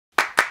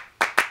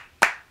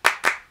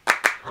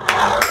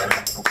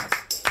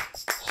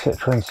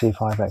Citroen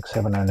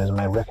C5X7 owners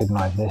may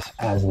recognise this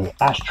as the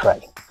ashtray.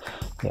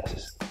 Yes,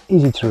 it's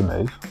easy to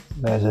remove.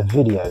 There's a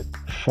video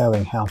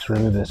showing how to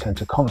remove the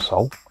centre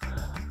console.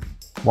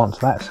 Once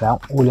that's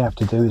out, all you have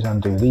to do is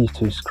undo these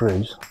two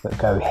screws that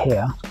go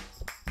here,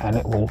 and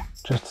it will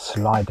just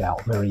slide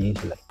out very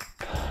easily.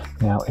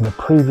 Now, in a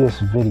previous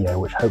video,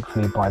 which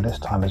hopefully by this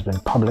time has been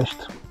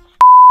published,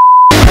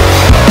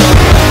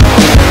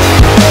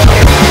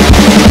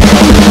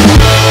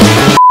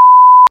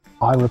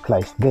 I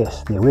replaced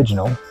this, the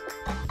original,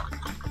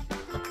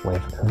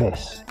 with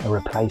this, a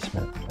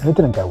replacement. And it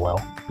didn't go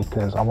well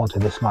because I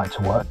wanted this light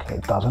to work.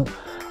 It doesn't.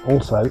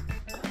 Also,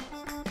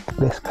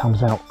 this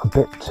comes out a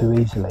bit too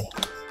easily.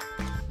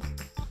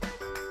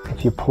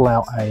 If you pull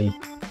out a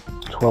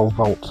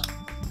 12-volt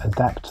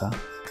adapter,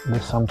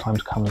 this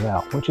sometimes comes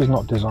out, which is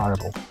not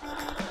desirable.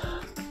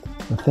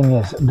 The thing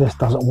is, this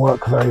doesn't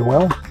work very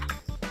well,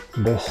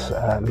 this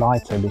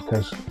lighter,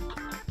 because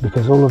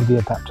all of the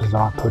adapters that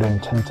I put in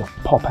tend to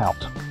pop out.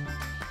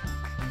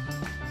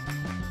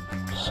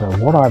 So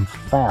what I've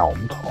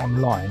found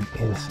online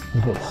is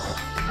this.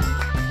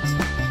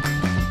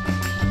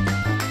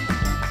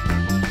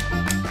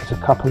 There's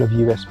a couple of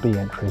USB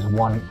entries,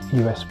 one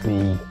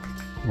USB,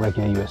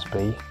 regular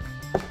USB,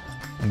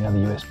 and the other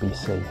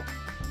USB-C.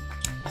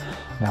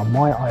 Now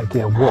my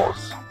idea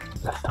was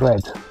to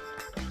thread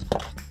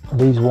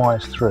these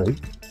wires through,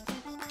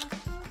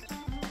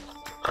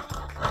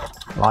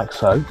 like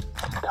so,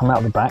 come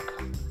out the back,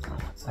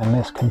 and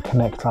this can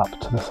connect up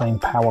to the same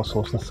power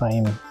source, the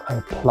same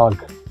plug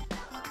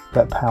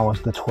that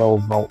powers the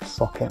 12-volt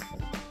socket.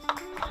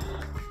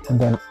 And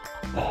then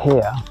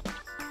here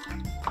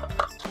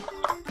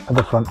at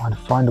the front, I'd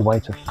find a way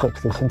to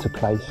fix this into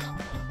place,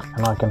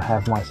 and I can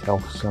have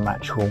myself some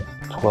actual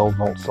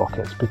 12-volt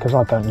sockets, because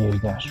I don't use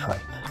the ashtray.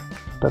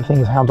 But the thing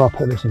is, how do I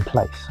put this in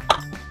place?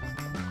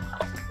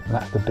 And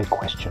that's the big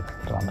question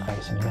that I'm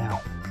facing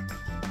now.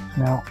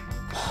 Now,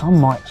 some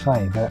might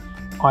say that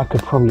I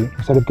could probably,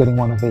 instead of getting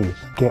one of these,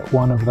 get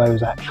one of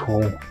those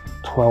actual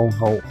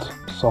 12-volt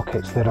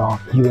sockets that are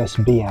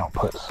USB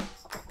outputs,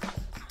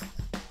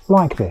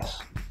 like this.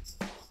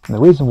 And the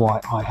reason why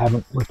I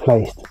haven't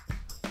replaced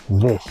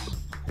this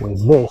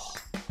with this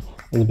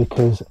is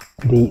because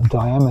the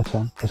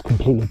diameter is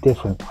completely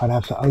different. I'd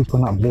have to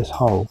open up this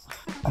hole,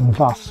 and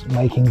thus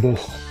making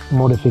this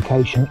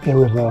modification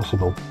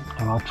irreversible.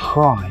 And I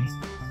try,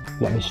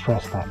 let me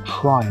stress that,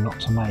 try not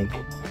to make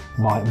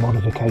my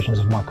modifications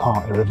of my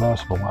car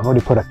irreversible. I've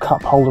already put a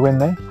cup holder in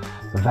there,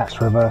 that's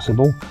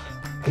reversible.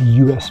 A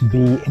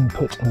USB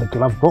input in the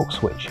glove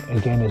box, which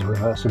again is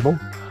reversible.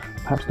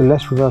 Perhaps the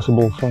less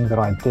reversible thing that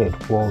I did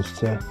was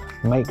to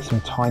make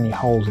some tiny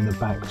holes in the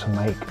back to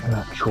make an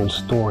actual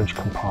storage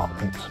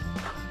compartment.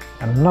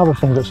 And another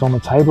thing that's on the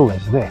table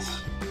is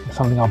this. It's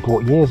something I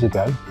bought years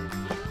ago.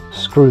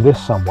 Screw this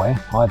somewhere,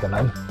 I don't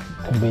know,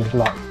 it can be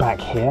like back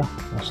here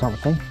or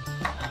something,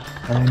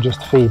 and then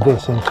just feed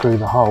this in through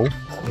the hole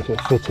if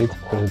it fitted,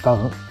 but it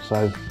doesn't.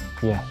 So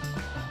yeah,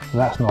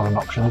 that's not an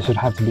option. This would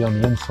have to be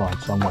on the inside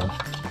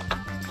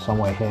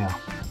somewhere here.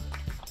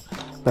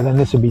 But then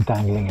this would be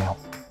dangling out,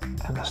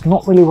 and that's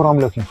not really what I'm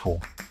looking for,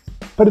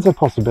 but it's a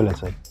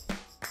possibility.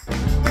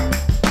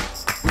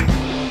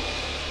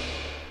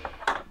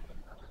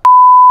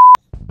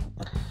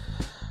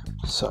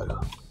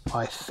 So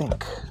I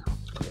think,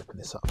 let me open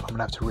this up, I'm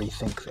gonna have to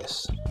rethink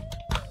this.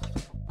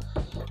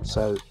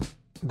 So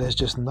there's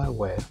just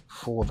nowhere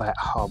for that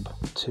hub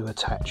to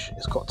attach.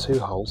 It's got two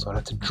holes, so I'd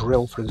have to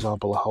drill, for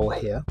example, a hole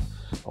here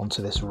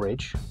onto this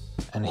ridge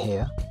and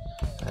here.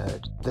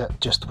 That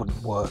just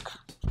wouldn't work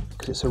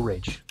because it's a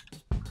ridge.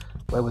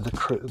 Where would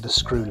the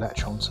screw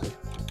latch onto?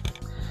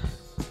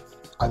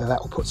 Either that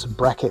or put some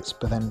brackets,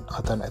 but then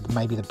I don't know,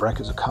 maybe the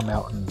brackets will come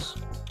out and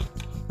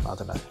I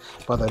don't know.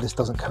 By the way, this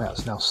doesn't come out,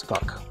 it's now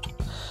stuck.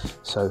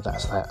 So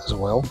that's that as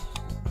well.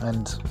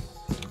 And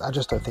I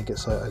just don't think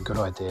it's a good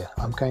idea.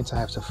 I'm going to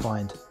have to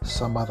find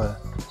some other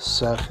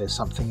surface,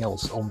 something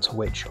else onto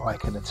which I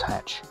can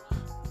attach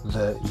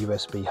the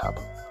USB hub.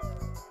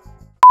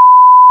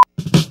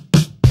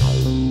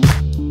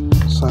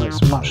 So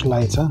it's much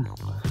later,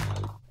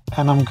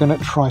 and I'm going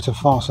to try to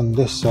fasten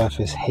this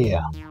surface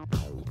here.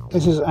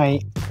 This is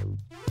a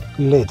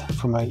lid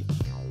from a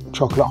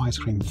chocolate ice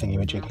cream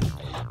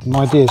thingy-majiggy.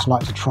 My idea is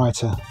like to try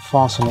to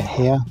fasten it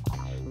here,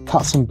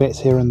 cut some bits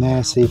here and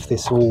there, see if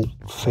this all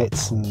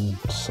fits and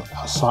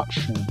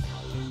such, and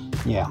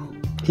yeah,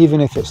 even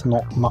if it's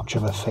not much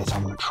of a fit,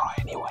 I'm going to try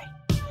anyway.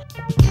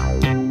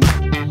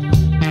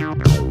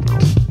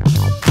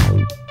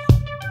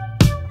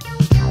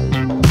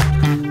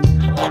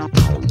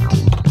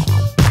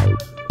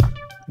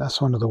 That's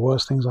one of the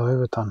worst things I've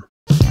ever done.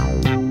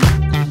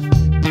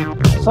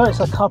 So it's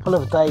a couple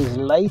of days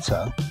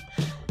later,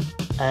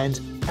 and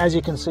as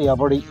you can see, I've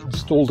already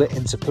installed it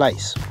into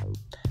place.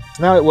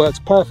 Now it works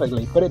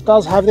perfectly, but it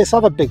does have this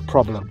other big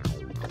problem.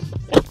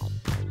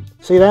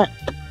 See that?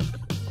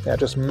 Yeah, I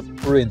just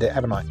ruined it,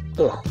 haven't I?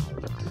 Ugh.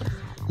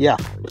 Yeah.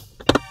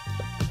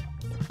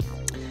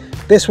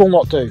 This will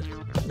not do.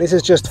 This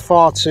is just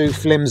far too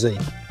flimsy.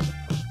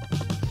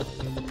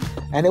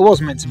 and it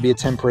was meant to be a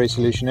temporary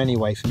solution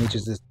anyway for me to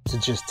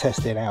just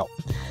test it out.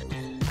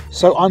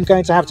 So I'm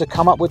going to have to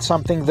come up with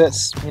something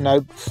that's, you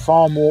know,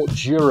 far more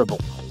durable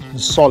and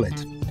solid.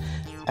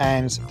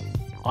 And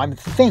I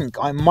think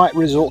I might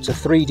resort to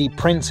 3D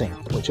printing,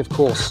 which of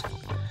course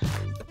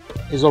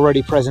is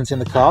already present in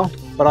the car,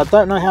 but I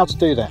don't know how to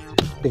do that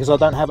because I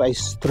don't have a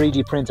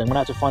 3D printer. I'm going to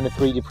have to find a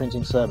 3D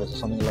printing service or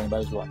something along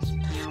those lines.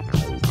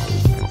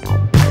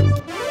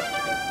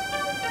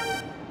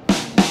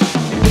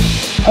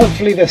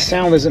 Hopefully the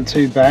sound isn't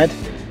too bad,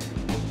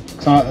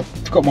 because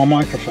I've got my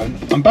microphone.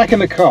 I'm back in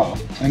the car,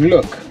 and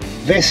look,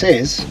 this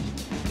is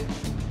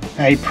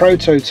a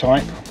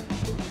prototype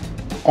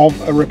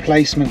of a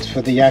replacement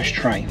for the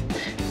ashtray.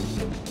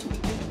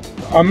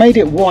 I made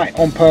it white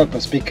on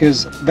purpose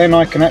because then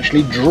I can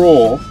actually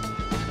draw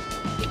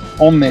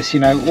on this,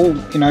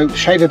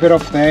 shave a bit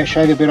off there,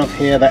 shave a bit off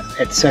here, that,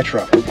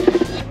 etc.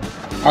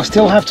 I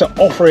still have to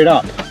offer it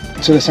up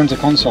to the center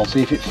console,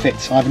 see if it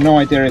fits. I have no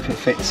idea if it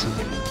fits.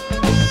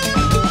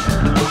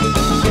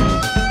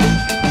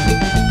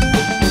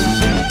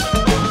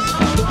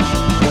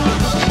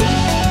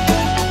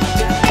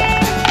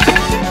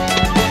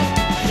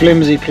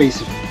 Flimsy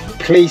piece,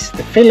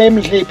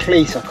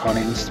 I can't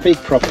even speak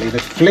properly. The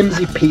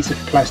flimsy piece of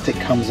plastic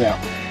comes out.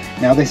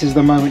 Now this is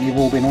the moment you've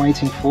all been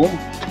waiting for.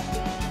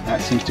 That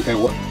seems to go,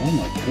 what? Oh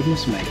my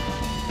goodness me.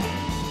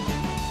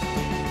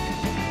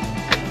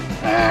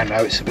 Ah,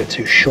 no, it's a bit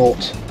too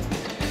short.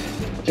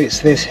 It's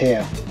this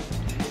here.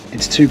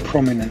 It's too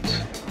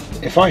prominent.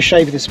 If I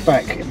shave this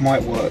back, it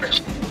might work.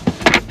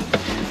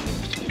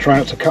 Try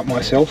not to cut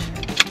myself.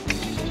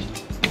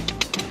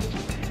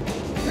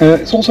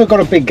 It's also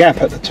got a big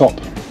gap at the top.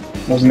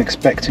 Wasn't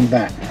expecting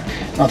that.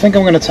 I think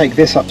I'm going to take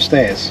this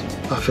upstairs.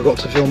 I forgot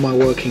to film my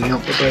working out,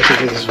 but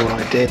basically this is what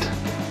I did.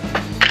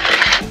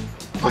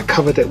 I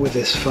covered it with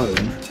this foam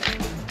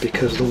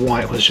because the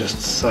white was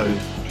just so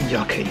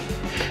yucky.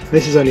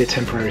 This is only a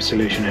temporary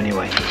solution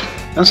anyway.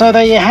 And so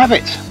there you have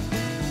it.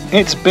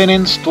 It's been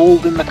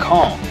installed in the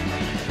car.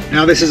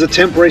 Now this is a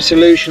temporary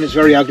solution, it's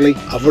very ugly.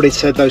 I've already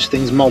said those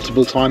things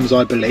multiple times,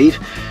 I believe.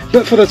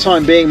 But for the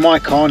time being, my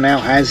car now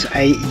has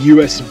a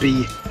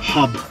USB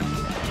hub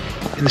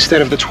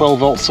instead of the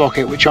 12-volt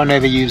socket, which I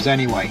never used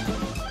anyway.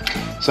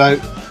 So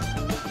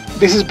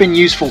this has been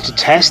useful to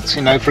test.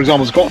 You know, for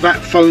example, it's got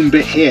that phone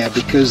bit here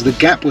because the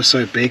gap was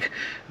so big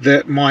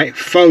that my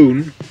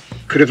phone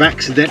could have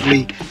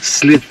accidentally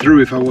slid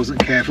through if I wasn't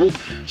careful.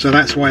 So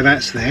that's why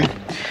that's there.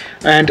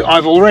 And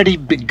I've already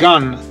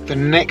begun the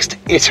next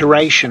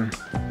iteration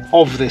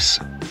of this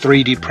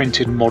 3D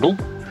printed model.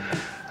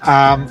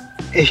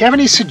 If you have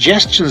any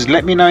suggestions,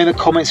 let me know in the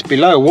comments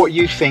below what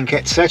you think,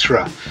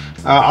 etc.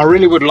 I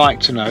really would like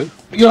to know.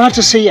 You'll have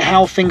to see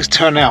how things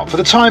turn out. For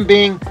the time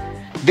being,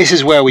 this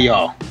is where we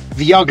are.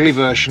 The ugly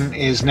version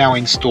is now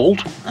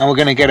installed, and we're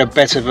going to get a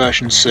better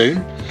version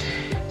soon.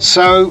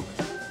 So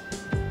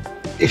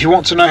if you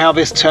want to know how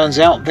this turns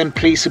out, then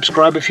please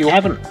subscribe if you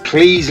haven't.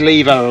 Please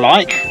leave a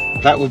like,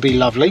 that would be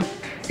lovely.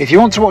 If you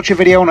want to watch a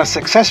video on a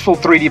successful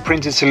 3D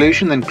printed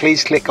solution, then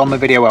please click on the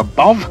video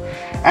above.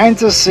 And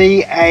to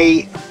see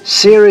a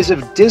series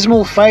of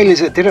dismal failures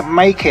that didn't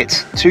make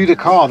it to the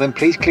car, then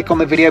please click on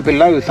the video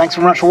below. Thanks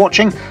very much for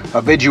watching.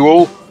 I bid you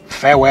all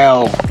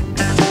farewell.